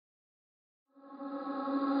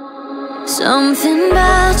Something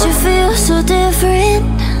about you feels so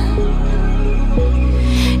different.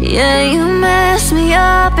 Yeah, you mess me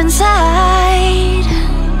up inside.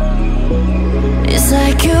 It's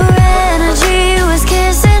like your energy was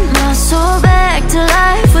kissing my soul back to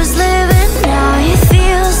life, was living. Now it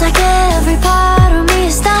feels like every part of me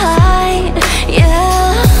is died.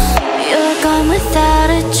 Yeah, you're gone without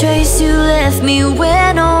a trace. You left me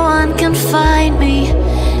where no one can find me.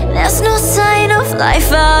 There's no sign of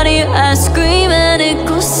life out here. I scream and it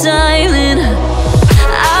goes silent.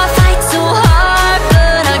 I fight so hard,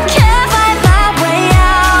 but I can't fight my way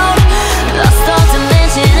out. Lost all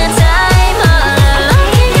dimension and time.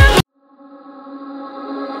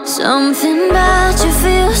 Something about you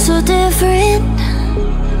feels so different.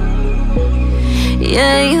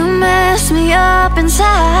 Yeah, you mess me up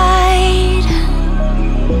inside.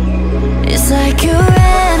 It's like your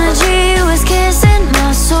energy was kissing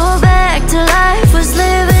my soul back to life, was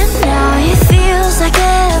living. Now it feels like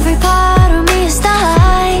every part of me is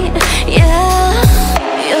died. Yeah,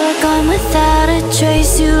 you're gone without a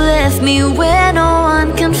trace. You left me where no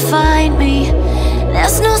one can find me.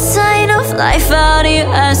 There's no sign of life out here.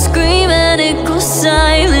 I scream and it goes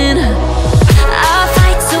silent. I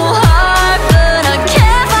fight so hard, but I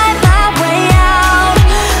can't fight my way out.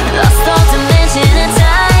 Lost all dimension and time.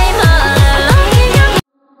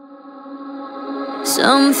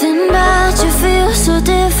 Something about you feels so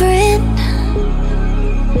different.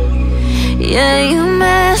 Yeah, you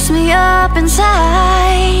mess me up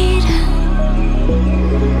inside.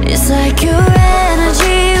 It's like your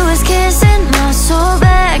energy was kissing my soul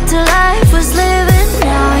back to life, was living.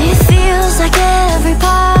 Now it feels like every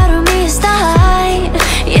part of me is died.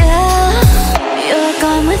 Yeah, you're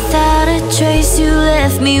gone without a trace. You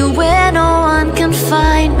left me where no one can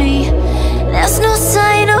find me. There's no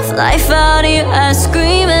sign of life out here. I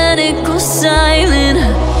scream and it goes silent.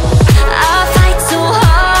 I fight so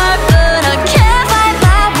hard, but I can't fight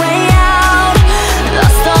my way out.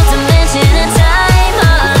 Lost all dimension and time.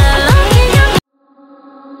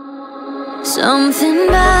 Something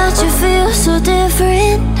about you feels so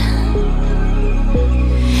different.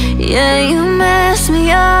 Yeah, you mess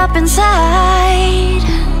me up inside.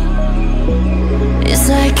 It's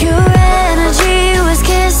like your energy was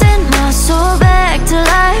kissing my soul back to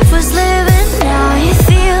life, was living. Now it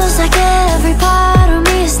feels like every part of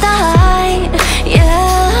me is died.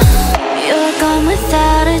 Yeah, you're gone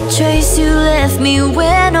without a trace. You left me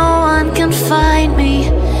where no one can find me.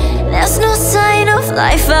 There's no sign of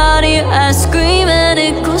life out here. I scream and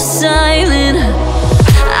it goes silent.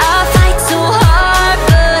 I fight so hard,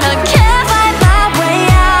 but I can't fight my way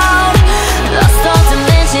out. Lost all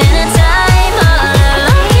dimension and time.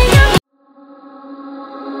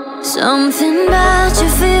 Something about you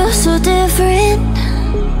feels so different.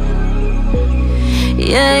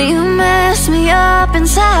 Yeah, you mess me up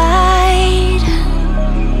inside.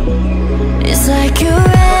 It's like your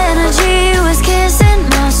energy was kissing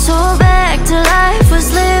my soul back to life,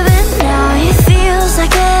 was living. Now it feels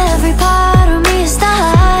like every part of me is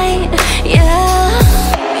died. Yeah,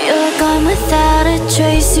 you're gone without a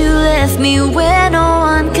trace. You left me where no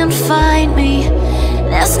one can find me.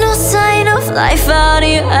 There's no sign of life out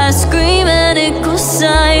here. I scream and it goes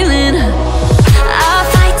silent. I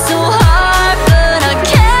fight so hard, but I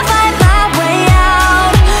can't fight my way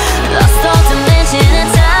out. Lost all dimension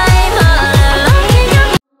and time.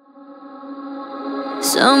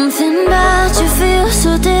 Something about you feels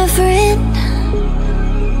so different.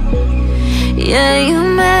 Yeah, you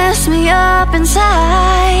mess me up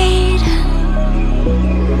inside.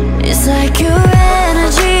 It's like your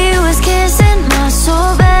energy was kissing my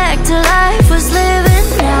soul back to life, was living.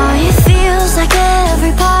 Now it feels like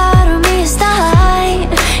every part of me is died.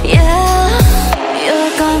 Yeah,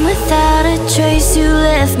 you're gone without a trace. You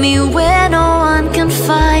left me where no one can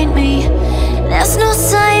find me. There's no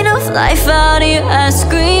sign of life out here. I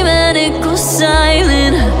scream and it goes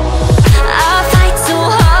silent. I fight so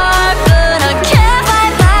hard, but I can't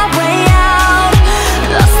fight my way out.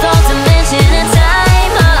 Lost all dimension and time.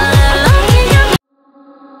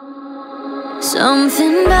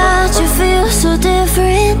 Something about you feels so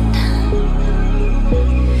different.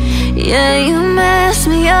 Yeah, you mess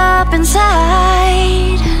me up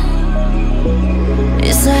inside.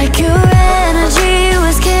 It's like your energy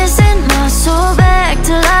was kissing my soul back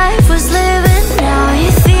to life, was living. Now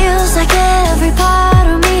it feels like every part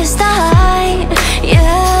of me is died.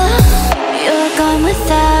 Yeah, you're gone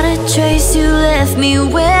without a trace. You left me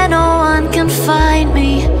where no one can find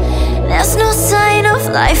me. There's no sign of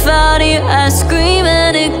life out here. I scream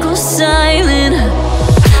and it goes silent.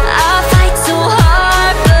 I fight so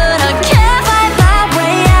hard, but I can't fight my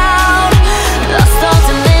way out. Lost all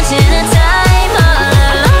dimension and time.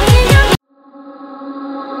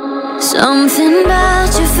 Something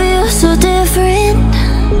about you feels so different.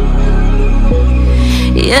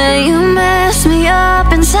 Yeah, you mess me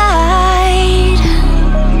up inside.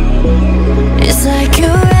 It's like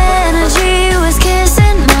your energy was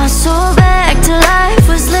kissing my soul back to life,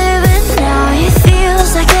 was living. Now it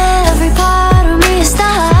feels like every part of me is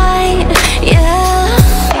dying. Yeah,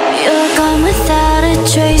 you're gone without a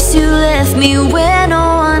trace. You left me where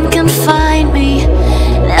no one can find me.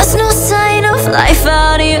 There's no sign of life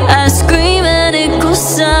out here. I scream and it goes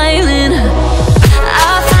silent.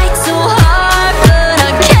 I fight so hard, but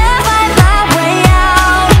I can't find my way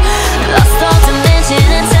out. Lost all dimension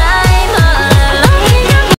and time.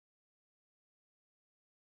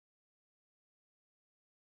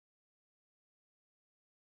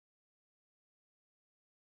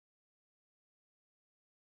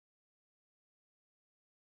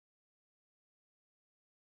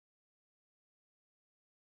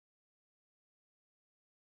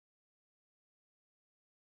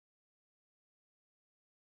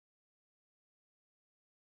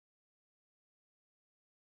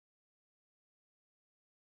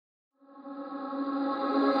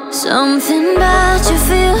 Something about you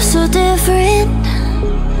feels so different.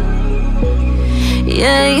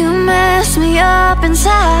 Yeah, you mess me up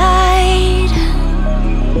inside.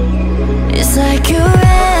 It's like your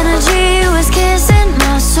energy was kissing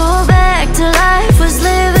my soul back to life, was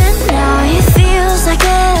living. Now it feels like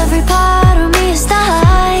every part of me is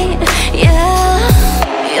dying. Yeah,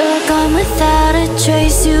 you're gone without a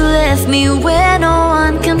trace. You left me where no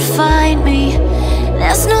one can find me.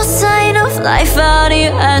 There's no sign of life out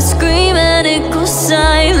here. I scream and it goes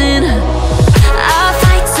silent. I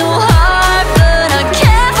fight so hard, but I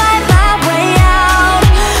can't find my way out.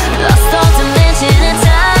 Lost all dimension and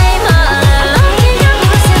time. Looking your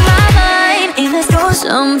voice in my mind. In this door,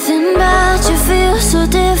 something about you feels so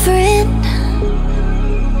different.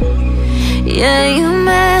 Yeah, you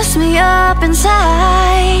mess me up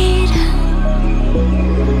inside.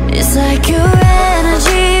 It's like your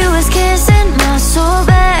energy was kissing my soul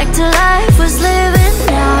back to life, was living.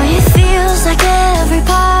 Now it feels like every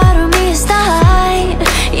part of me is dying.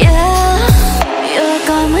 Yeah, you're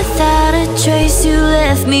gone without a trace. You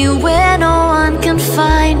left me where no one can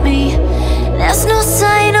find me. There's no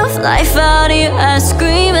sign of life out here. I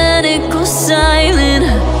scream and it goes silent.